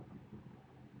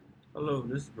Hello,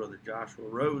 this is Brother Joshua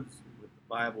Rhoades with the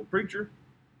Bible Preacher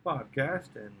podcast,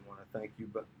 and I want to thank you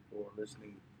for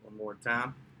listening one more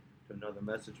time to another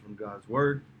message from God's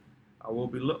Word. I will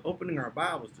be opening our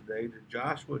Bibles today to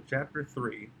Joshua chapter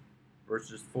 3,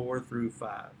 verses 4 through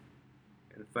 5.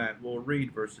 In fact, we'll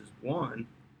read verses 1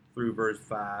 through verse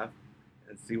 5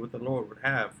 and see what the Lord would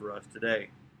have for us today.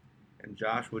 In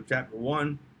Joshua chapter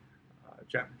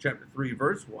 3,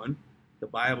 verse 1, the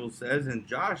Bible says, "And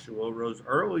Joshua rose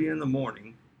early in the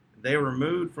morning, and they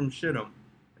removed from Shittim,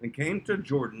 and came to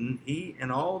Jordan, he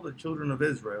and all the children of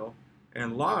Israel,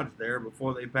 and lodged there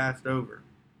before they passed over.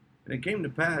 And it came to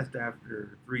pass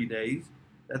after 3 days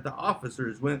that the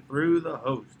officers went through the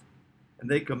host, and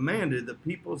they commanded the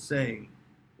people, saying,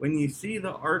 When ye see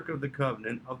the ark of the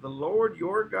covenant of the Lord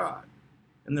your God,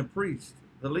 and the priests,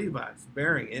 the Levites,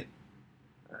 bearing it,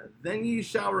 then ye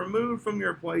shall remove from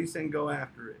your place and go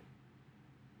after it.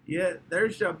 Yet there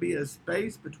shall be a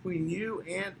space between you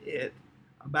and it,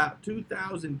 about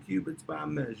 2,000 cubits by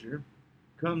measure.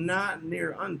 Come not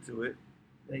near unto it,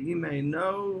 that ye may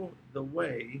know the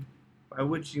way by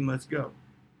which ye must go.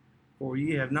 For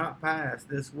ye have not passed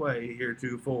this way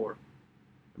heretofore."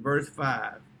 Verse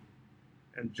 5,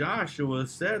 "And Joshua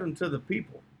said unto the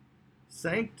people,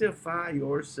 Sanctify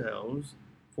yourselves,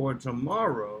 for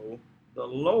tomorrow the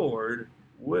Lord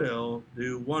will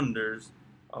do wonders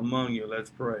among you." Let's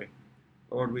pray.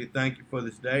 Lord, we thank you for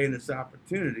this day and this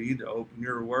opportunity to open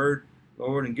your word,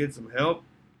 Lord, and get some help.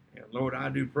 And Lord, I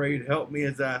do pray to help me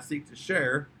as I seek to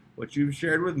share what you've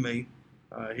shared with me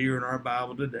here in our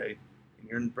Bible today. In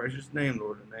your precious name,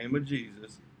 Lord, in the name of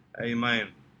Jesus, amen.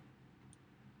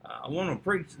 I want to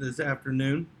preach this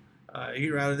afternoon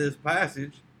here out of this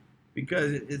passage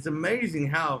because it's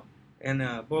amazing how,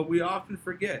 but we often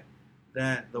forget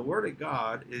that the Word of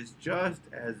God is just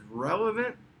as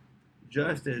relevant,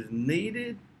 just as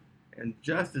needed, and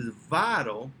just as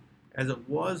vital as it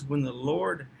was when the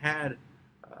Lord had,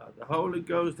 the Holy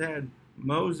Ghost had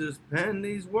Moses pen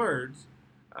these words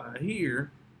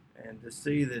here, and to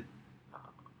see that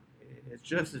it's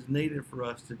just as needed for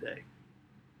us today.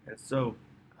 And so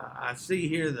I see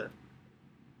here the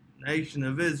nation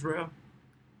of Israel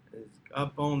is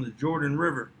up on the Jordan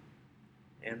River,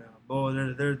 and boy,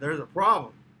 there's a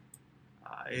problem.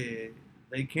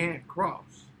 They can't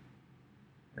cross,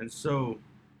 and so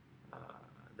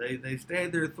they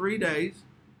stayed there 3 days,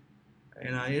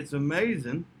 and it's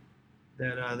amazing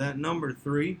that that number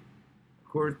three, of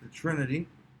course, the Trinity,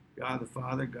 God the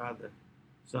Father, God the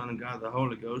Son, and God the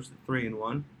Holy Ghost, the three in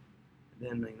one.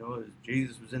 And then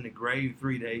Jesus was in the grave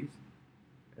 3 days,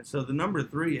 and so the number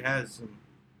three has some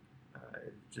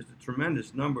just a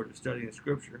tremendous number to study in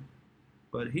Scripture.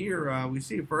 But here we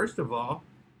see, first of all,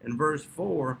 in verse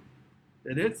 4,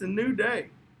 that it's a new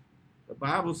day. The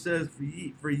Bible says,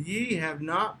 for ye have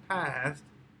not passed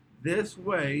this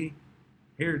way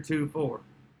heretofore."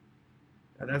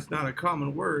 Now, that's not a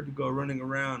common word to go running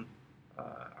around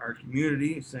our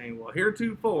community saying, well,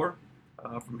 heretofore,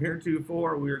 from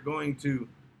heretofore we are going to,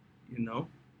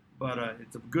 but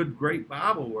it's a good, great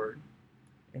Bible word.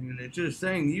 And it's just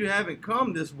saying you haven't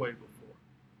come this way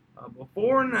before.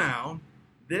 Before now,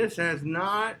 this has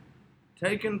not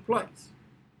taken place.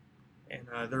 And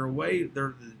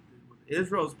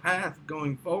Israel's path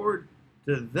going forward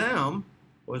to them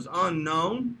was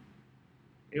unknown.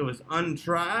 It was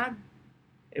untried.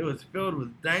 It was filled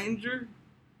with danger.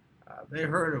 They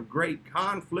heard of great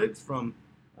conflicts from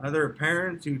other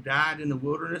parents who died in the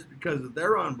wilderness because of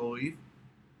their unbelief.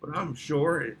 But I'm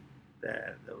sure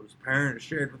that those parents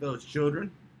shared with those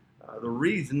children the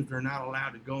reasons they're not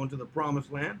allowed to go into the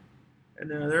promised land. And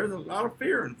there's a lot of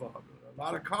fear involved, a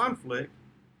lot of conflict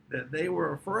that they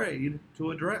were afraid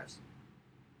to address.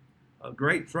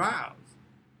 Great trials,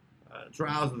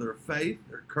 trials of their faith,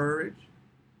 their courage,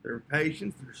 their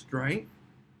patience, their strength.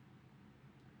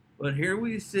 But here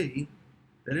we see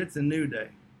that it's a new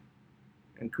day.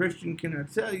 And Christian, can I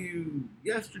tell you,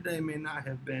 yesterday may not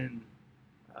have been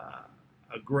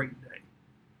a great day.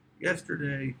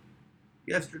 Yesterday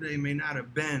may not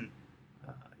have been,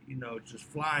 just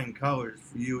flying colors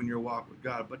for you in your walk with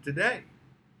God. But today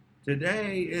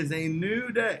is a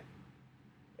new day.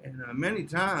 And many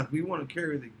times we want to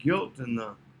carry the guilt and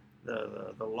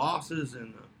the losses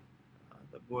and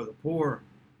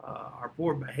our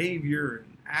poor behavior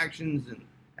and actions and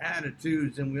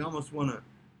attitudes, and we almost want to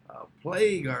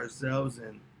plague ourselves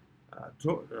and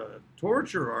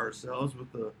torture ourselves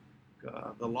with the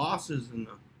losses and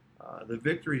the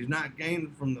victories not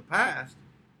gained from the past,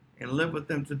 and live with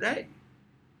them today.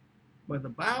 But the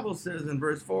Bible says in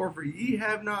verse 4, "For ye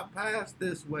have not passed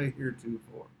this way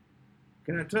heretofore."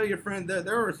 Can I tell you, friend, that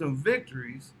there are some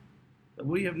victories that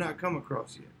we have not come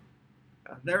across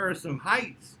yet. There are some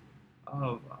heights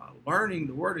of learning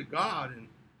the Word of God,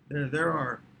 and there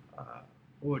are,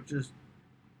 just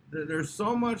there's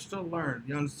so much to learn.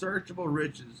 The unsearchable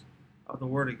riches of the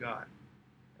Word of God.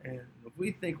 And if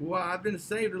we think, well, I've been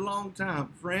saved a long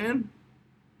time, friend,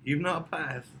 you've not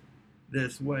passed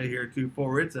this way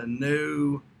heretofore. It's a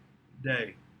new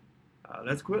day.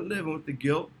 Let's quit living with the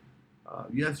guilt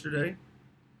yesterday.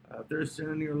 If there's sin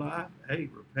in your life, hey,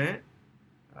 repent,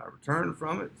 return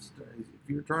from it. If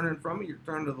you're turning from it, you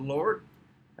turn to the Lord.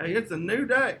 Hey, it's a new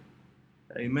day.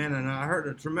 Amen. And I heard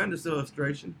a tremendous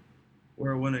illustration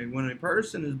where when a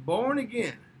person is born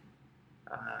again,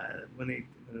 when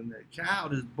a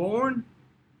child is born,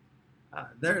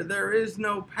 there is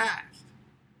no past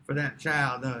for that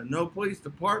child. No police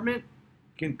department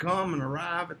can come and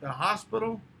arrive at the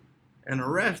hospital and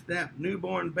arrest that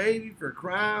newborn baby for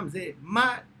crimes it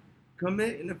might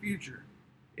commit in the future.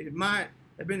 It might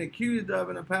have been accused of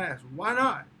in the past. Why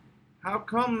not? How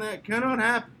come that cannot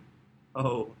happen?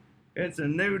 Oh, it's a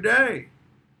new day.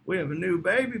 We have a new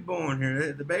baby born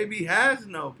here. The baby has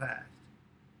no past.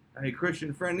 Hey,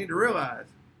 Christian friend, need to realize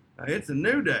it's a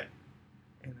new day.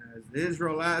 And as the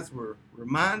Israelites were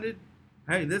reminded,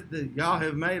 hey, y'all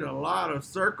have made a lot of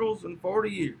circles in 40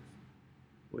 years.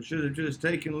 What should have just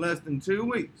taken less than 2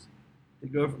 weeks to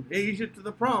go from Egypt to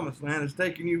the Promised Land has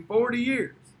taken you 40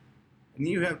 years. And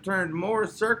you have turned more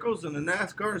circles in the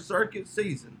NASCAR circuit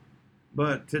season.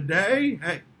 But today,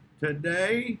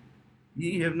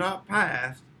 ye have not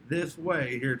passed this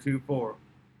way heretofore.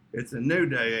 It's a new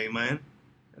day, amen.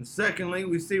 And secondly,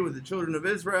 we see with the children of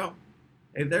Israel,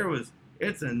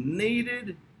 it's a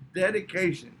needed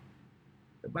dedication.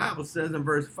 The Bible says in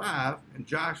verse 5, and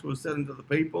Joshua said unto the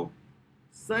people,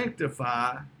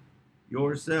 sanctify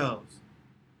yourselves.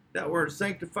 That word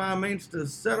sanctify means to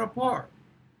set apart,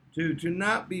 to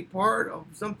not be part of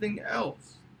something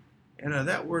else. And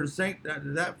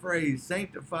that phrase,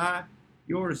 sanctify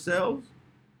yourselves,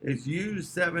 is used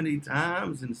 70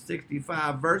 times in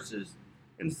 65 verses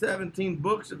in 17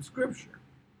 books of Scripture,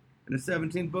 in the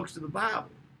 17 books of the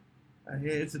Bible.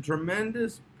 It's a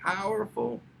tremendous,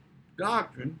 powerful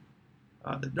doctrine,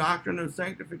 the doctrine of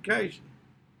sanctification.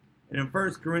 And in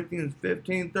 1 Corinthians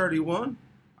 15:31,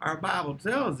 our Bible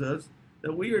tells us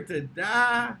that we are to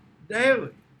die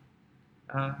daily.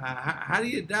 How do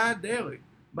you die daily?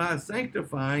 By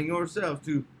sanctifying yourselves,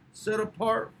 to set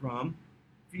apart from.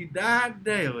 If you die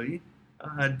daily,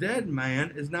 a dead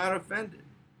man is not offended.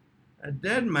 A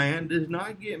dead man does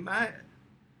not get mad.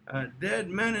 Dead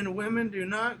men and women do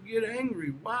not get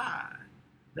angry. Why?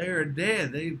 They are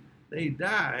dead. They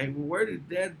die. Well, where do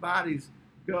dead bodies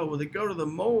go? Well, they go to the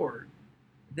morgue.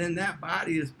 Then that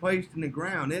body is placed in the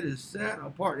ground. It is set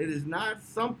apart. It is not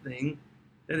something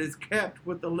that is kept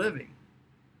with the living.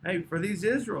 Hey, for these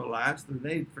Israelites,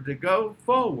 to go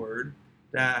forward,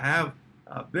 to have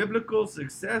biblical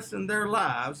success in their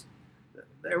lives,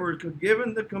 they were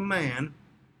given the command,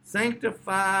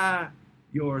 sanctify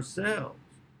yourselves.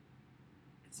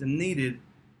 It's a needed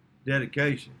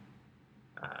dedication.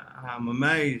 I'm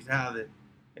amazed how that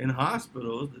in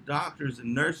hospitals, the doctors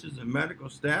and nurses and medical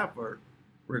staff are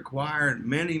required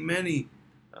many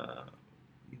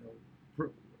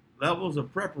levels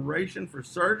of preparation for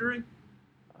surgery,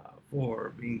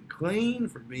 for being clean,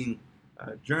 for being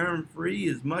germ-free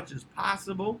as much as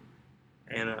possible.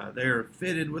 And they're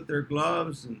fitted with their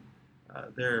gloves and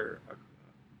their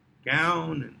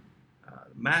gown and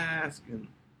mask and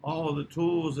all the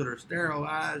tools that are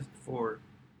sterilized for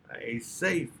a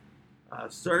safe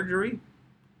surgery.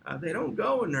 They don't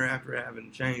go in there after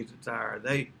having changed the tire.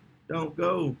 They don't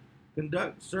go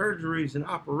conduct surgeries and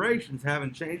operations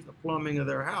having changed the plumbing of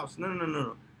their house.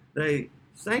 No. They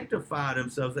sanctify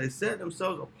themselves. They set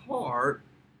themselves apart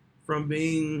from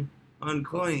being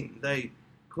unclean. They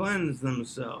cleanse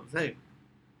themselves. Hey,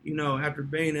 after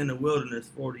being in the wilderness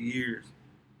 40 years,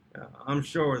 I'm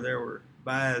sure there were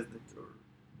baths that were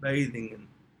bathing and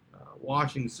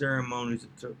washing ceremonies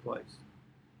that took place.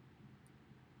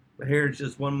 But here it's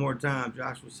just one more time.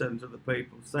 Joshua said unto the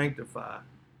people, sanctify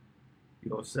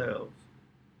yourselves.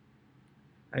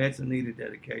 Hey, it's a needed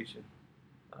dedication.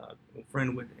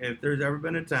 Friend, if there's ever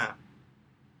been a time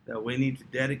that we need to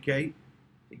dedicate,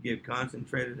 to give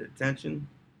concentrated attention,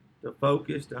 to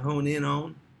focus, to hone in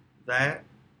on that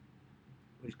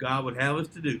which God would have us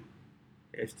to do,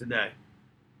 it's today.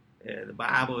 The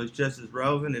Bible is just as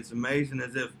relevant. It's amazing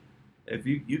as if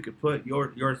you could put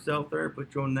yourself there,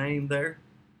 put your name there.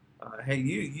 Hey,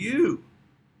 you,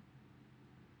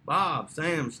 Bob,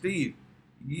 Sam, Steve,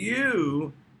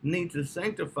 you need to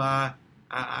sanctify.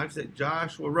 I said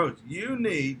Joshua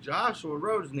Rhoades. Joshua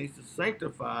Rhoades needs to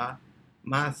sanctify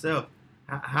myself.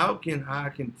 How can I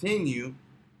continue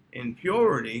in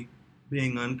purity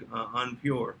being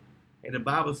unpure? And the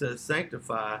Bible says,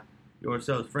 sanctify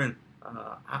yourselves. Friend,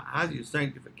 how's your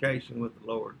sanctification with the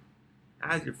Lord?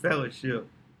 How's your fellowship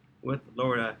with the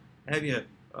Lord? Have you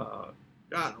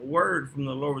gotten a word from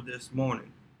the Lord this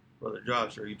morning? Brother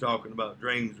Josh, are you talking about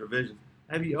dreams or visions?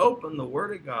 Have you opened the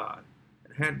Word of God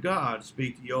and had God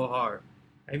speak to your heart?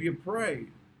 Have you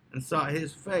prayed and sought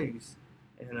His face,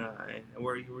 and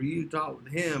where you talk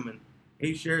with Him and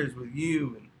He shares with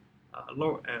you? And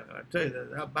Lord, I tell you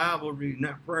that Bible reading,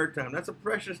 that prayer time, that's a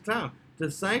precious time to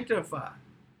sanctify.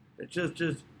 It's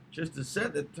just to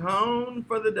set the tone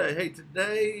for the day. Hey,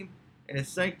 today is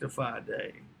sanctified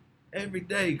day. Every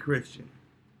day, Christian,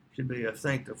 should be a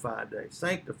sanctified day.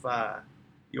 Sanctify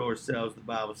yourselves, the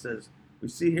Bible says. We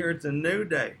see here it's a new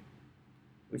day.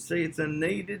 We see it's a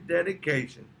needed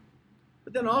dedication.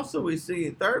 But then also we see,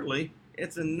 thirdly,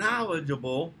 it's a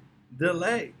knowledgeable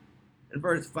delay. In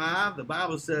verse 5, the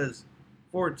Bible says,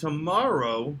 for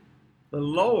tomorrow the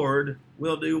Lord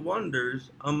will do wonders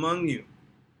among you.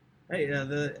 Hey,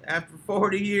 after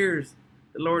 40 years,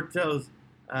 the Lord tells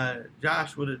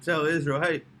Joshua to tell Israel,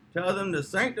 hey, tell them to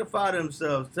sanctify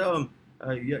themselves. Tell them,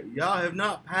 y'all have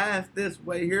not passed this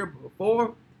way here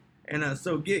before. And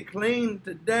so get clean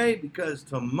today, because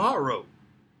tomorrow,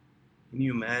 can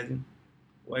you imagine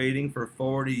waiting for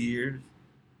 40 years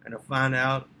and to find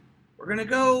out we're going to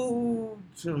go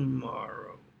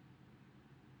tomorrow?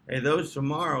 Hey, those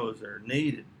tomorrows are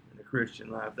needed in the Christian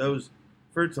life. Those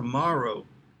for tomorrow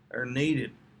are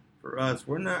needed for us.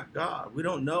 We're not God. We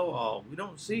don't know all. We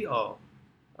don't see all.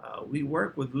 We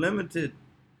work with limited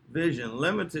vision,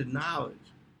 limited knowledge.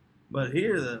 But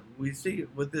here we see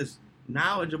with this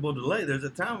knowledgeable delay, there's a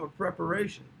time of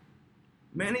preparation.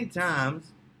 Many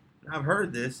times, and I've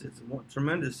heard this, it's a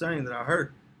tremendous saying that I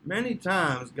heard, many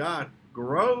times God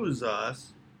grows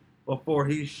us before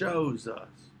He shows us.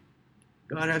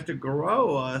 God has to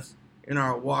grow us in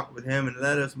our walk with Him and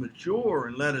let us mature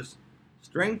and let us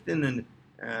strengthen and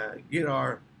get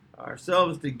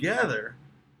ourselves together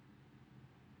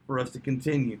for us to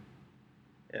continue.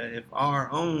 If our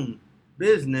own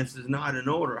business is not in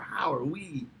order, how are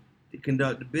we to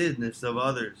conduct the business of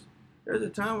others? There's a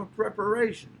time of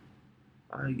preparation.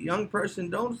 A young person,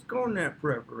 don't scorn that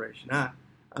preparation. I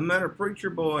met a preacher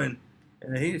boy,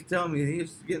 and he was telling me he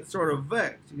was getting sort of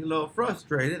vexed, a little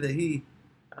frustrated that he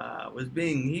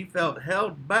felt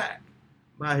held back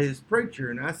by his preacher.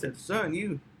 And I said, son,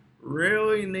 you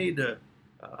really need to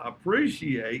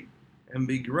appreciate and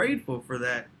be grateful for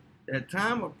that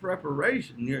time of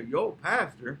preparation your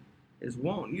pastor is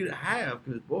wanting you to have.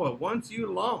 Because, boy, once you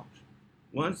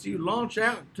launch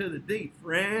out into the deep,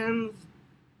 friends,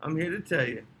 I'm here to tell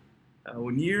you,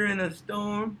 when you're in a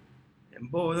storm and,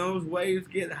 boy, those waves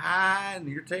get high and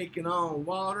you're taking on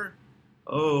water,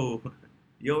 oh,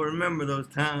 you'll remember those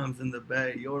times in the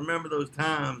bay. You'll remember those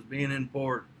times being in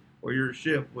port where your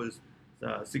ship was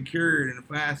secured and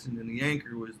fastened and the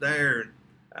anchor was there.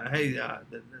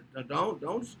 And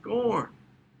don't scorn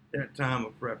that time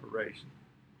of preparation.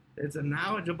 It's a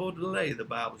knowledgeable delay, the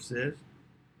Bible says,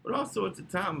 but also it's a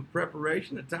time of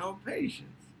preparation, a time of patience.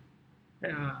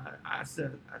 Hey, I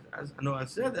know I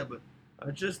said that, but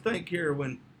just think here,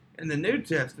 when in the New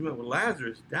Testament when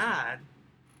Lazarus died,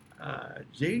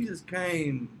 Jesus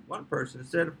came, one person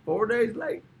said, 4 days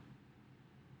late.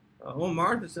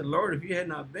 Martha said, Lord, if you had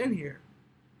not been here,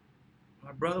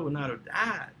 my brother would not have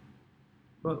died.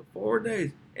 But 4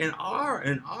 days, in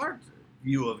our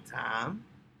view of time,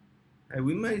 hey,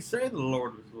 we may say the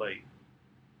Lord was late.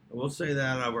 We'll say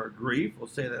that out of our grief. We'll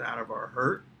say that out of our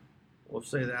hurt. We'll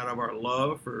say that out of our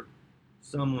love for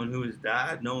someone who has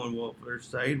died, knowing if they're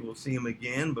saved, we'll see him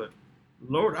again. But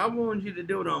Lord, I wanted you to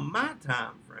do it on my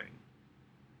time frame.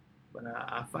 But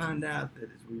I find out that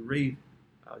as we read,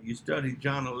 you study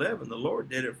John 11, the Lord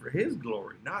did it for His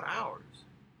glory, not ours.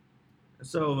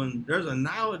 So when there's a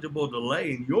knowledgeable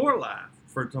delay in your life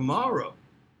for tomorrow,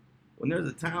 when there's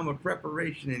a time of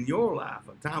preparation in your life,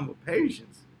 a time of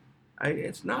patience,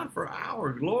 it's not for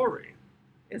our glory,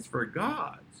 it's for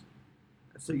God's.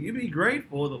 So you be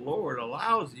grateful the Lord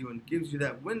allows you and gives you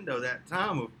that window, that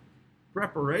time of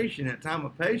preparation, that time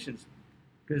of patience,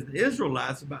 because the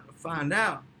Israelites are about to find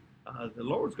out the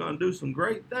Lord's going to do some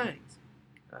great things,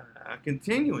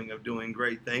 continuing of doing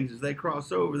great things as they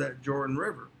cross over that Jordan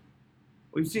River.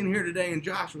 We've seen here today in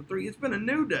Joshua 3, it's been a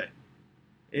new day.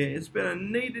 It's been a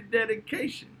needed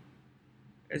dedication.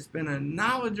 It's been a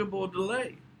knowledgeable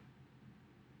delay.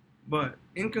 But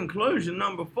in conclusion,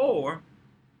 number 4,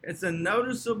 it's a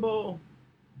noticeable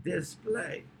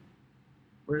display.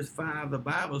 Verse 5, the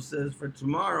Bible says, for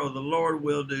tomorrow the Lord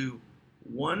will do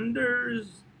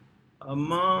wonders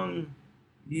among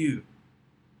you.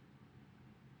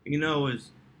 You know,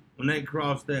 is when they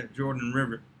crossed that Jordan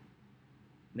River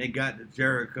and they got to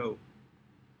Jericho,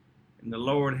 and the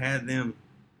Lord had them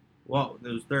walk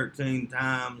those 13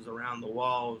 times around the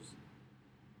walls.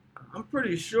 I'm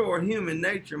pretty sure human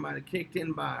nature might have kicked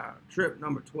in by trip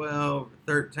number 12 or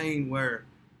 13, where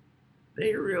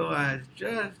they realized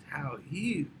just how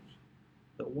huge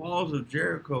the walls of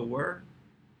Jericho were,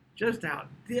 just how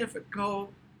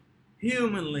difficult,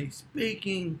 humanly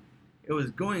speaking, it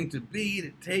was going to be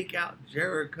to take out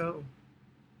Jericho.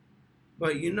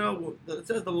 But you know, it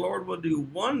says the Lord will do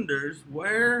wonders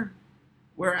where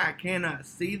I cannot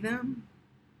see them,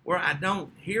 where I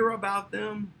don't hear about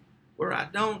them, where I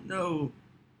don't know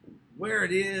where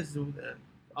it is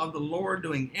of the Lord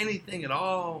doing anything at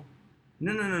all.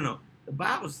 No, no, no, no. The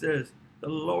Bible says the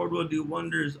Lord will do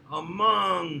wonders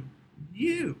among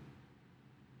you.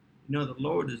 You know, the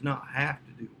Lord does not have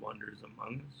to do wonders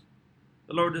among us.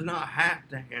 The Lord does not have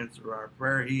to answer our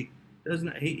prayer. He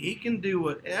doesn't. He can do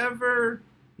whatever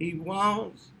He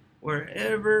wants,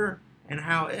 wherever and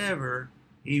however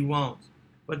He wants.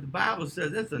 But the Bible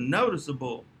says it's a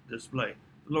noticeable display.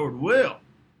 The Lord will,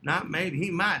 not maybe.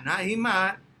 He might, not he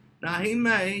might, not he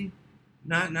may,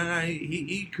 not no, no.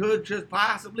 He could just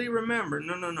possibly remember.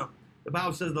 No, no, no. The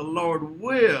Bible says the Lord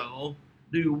will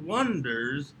do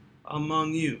wonders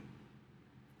among you.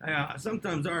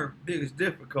 Sometimes our biggest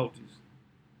difficulties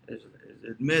is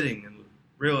admitting and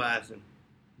realizing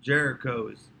Jericho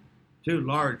is too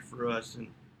large for us, and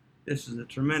this is a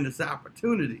tremendous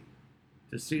opportunity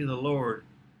to see the Lord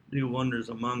do wonders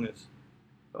among us.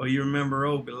 Oh, you remember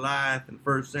old Goliath in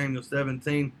 1 Samuel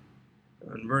 17,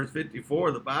 in verse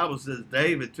 54, the Bible says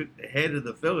David took the head of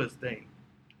the Philistine.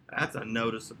 That's a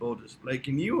noticeable display.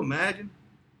 Can you imagine?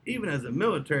 Even as a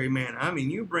military man, I mean,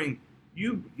 you're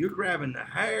grabbing the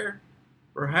hair,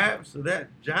 perhaps, of that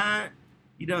giant.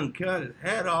 He done cut his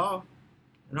head off,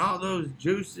 and all those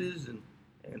juices and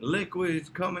liquids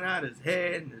coming out his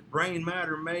head and his brain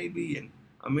matter maybe. And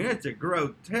I mean, it's a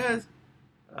grotesque.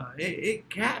 It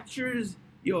captures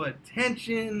your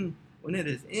attention when it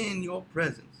is in your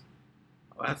presence.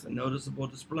 Oh, that's a noticeable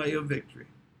display of victory.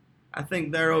 I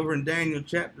think there over in Daniel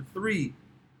chapter 3,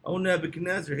 old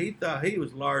Nebuchadnezzar, he thought he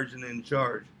was large and in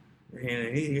charge.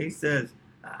 And he says,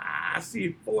 I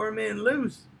see 4 men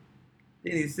loose.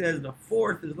 Then he says the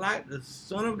fourth is like the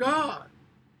Son of God.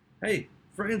 Hey,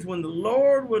 friends, when the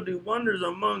Lord will do wonders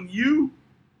among you,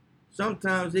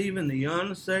 sometimes even the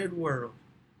unsaved world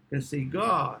can see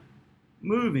God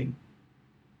moving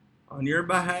on your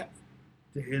behalf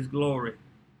to His glory.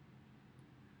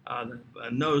 A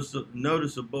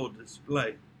noticeable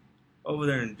display over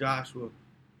there in Joshua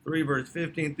 3, verse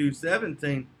 15 through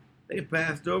 17, they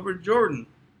passed over Jordan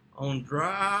on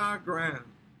dry ground.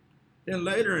 Then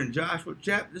later in Joshua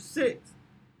chapter 6,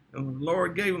 and the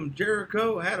Lord gave them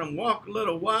Jericho, had them walk a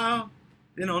little while.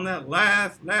 Then on that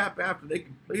last lap after they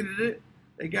completed it,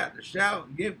 they got to shout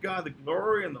and give God the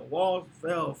glory, and the walls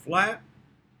fell flat.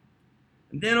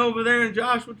 And then over there in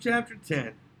Joshua chapter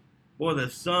 10, boy, the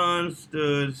sun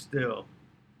stood still.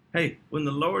 Hey, when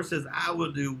the Lord says, I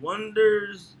will do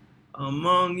wonders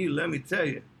among you, let me tell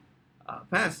you,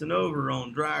 passing over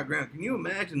on dry ground. Can you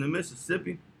imagine the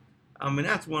Mississippi? I mean,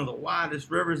 that's one of the widest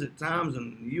rivers at times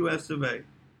in the U.S. of A.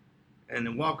 And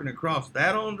then walking across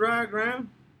that on dry ground,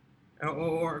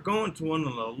 or going to one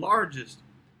of the largest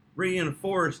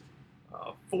reinforced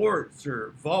forts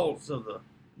or vaults of the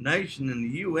nation in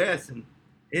the U.S., and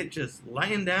it just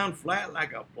laying down flat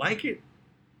like a blanket.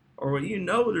 Or you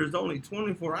know there's only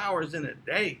 24 hours in a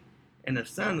day, and the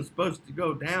sun is supposed to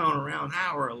go down around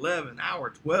hour 11, hour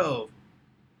 12,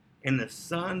 and the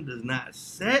sun does not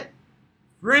set.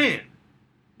 Friend,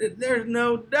 there's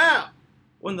no doubt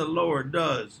when the Lord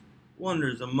does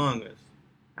wonders among us.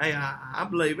 Hey, I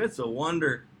believe it's a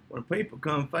wonder when people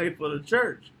come faithful to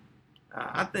church.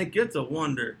 I think it's a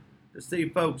wonder to see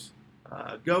folks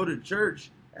go to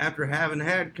church after having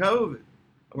had COVID.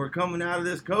 We're coming out of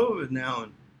this COVID now,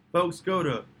 and folks go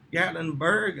to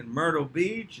Gatlinburg and Myrtle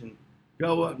Beach and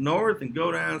go up north and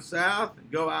go down south and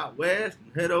go out west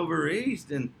and head over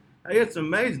east. And hey, it's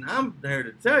amazing. I'm there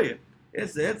to tell you,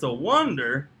 it's a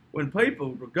wonder when people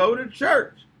go to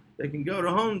church. They can go to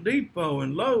Home Depot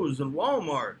and Lowe's and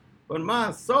Walmart. But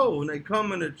my soul, when they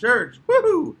come into church,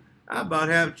 whoo, I about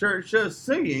have church just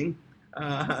singing,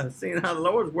 seeing how the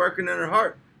Lord's working in their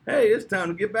heart. Hey, it's time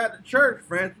to get back to church,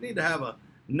 friends. We need to have a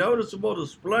noticeable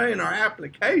display in our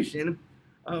application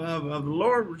of the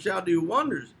Lord shall do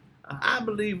wonders. I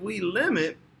believe we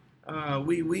limit,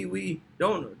 we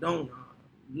don't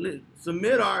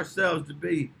submit ourselves to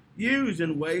be used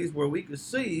in ways where we could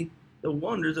see the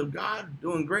wonders of God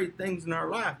doing great things in our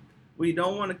life. We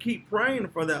don't want to keep praying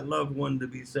for that loved one to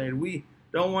be saved. We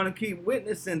don't want to keep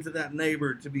witnessing to that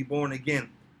neighbor to be born again.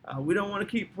 We don't want to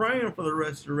keep praying for the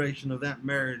restoration of that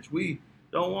marriage. We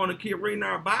don't want to keep reading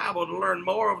our Bible to learn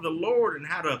more of the Lord and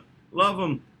how to love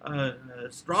Him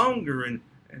stronger and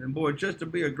boy, just to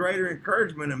be a greater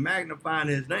encouragement and magnifying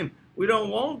His name. We don't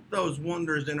want those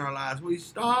wonders in our lives. We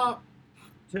stop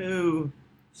too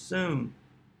soon.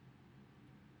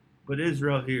 But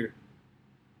Israel here,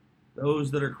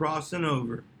 those that are crossing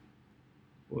over,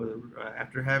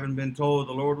 after having been told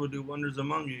the Lord will do wonders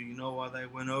among you, you know why they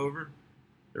went over?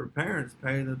 Their parents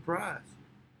paid the price.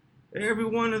 Every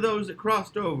one of those that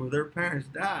crossed over, their parents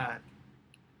died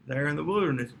there in the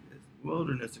wilderness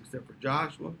except for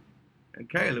Joshua and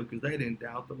Caleb, because they didn't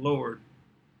doubt the Lord.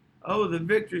 Oh, the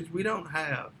victories we don't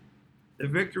have, the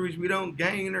victories we don't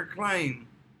gain or claim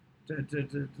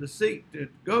to seek, to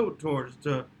go towards,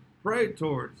 to pray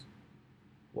towards.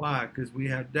 Why? Because we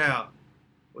have doubt,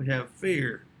 we have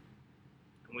fear,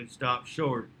 and we stop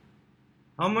short.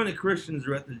 How many Christians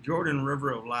are at the Jordan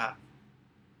River of life,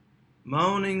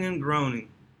 moaning and groaning?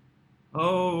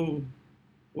 Oh,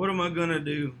 what am I going to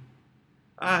do?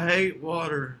 I hate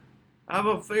water. I have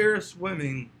a fear of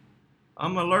swimming.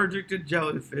 I'm allergic to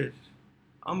jellyfish.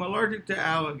 I'm allergic to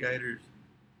alligators.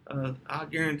 I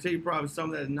guarantee probably some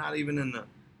of that is not even in the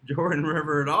Jordan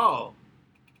River at all.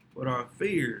 But our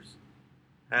fears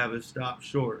have us stopped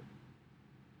short.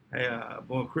 Hey,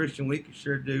 boy, Christian, we can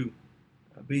sure do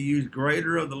be used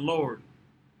greater of the Lord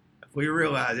if we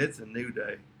realize it's a new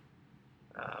day.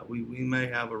 We may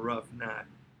have a rough night.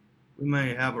 We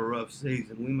may have a rough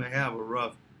season. We may have a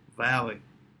rough valley.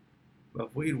 But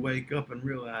if we'd wake up and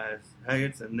realize, hey,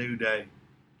 it's a new day.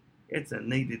 It's a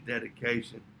needed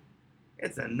dedication.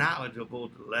 It's a knowledgeable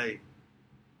delay.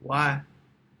 Why?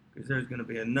 Because there's going to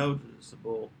be a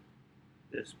noticeable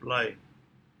display.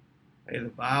 Hey, the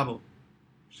Bible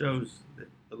shows that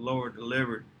the Lord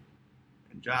delivered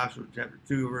in Joshua chapter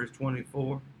 2, verse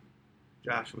 24,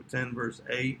 Joshua 10, verse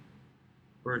 8,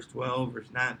 verse 12, verse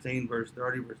 19, verse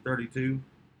 30, verse 32,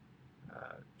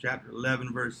 chapter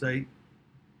 11, verse 8.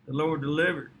 The Lord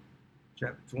delivered,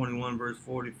 chapter 21, verse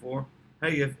 44.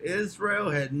 Hey, if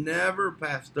Israel had never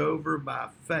passed over by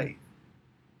faith,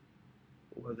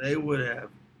 well, they would have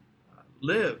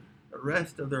lived the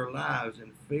rest of their lives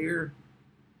in fear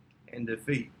and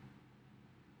defeat.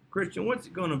 Christian, what's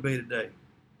it going to be today?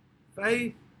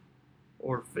 Faith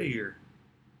or fear?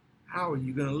 How are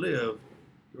you going to live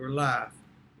your life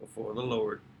before the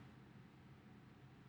Lord?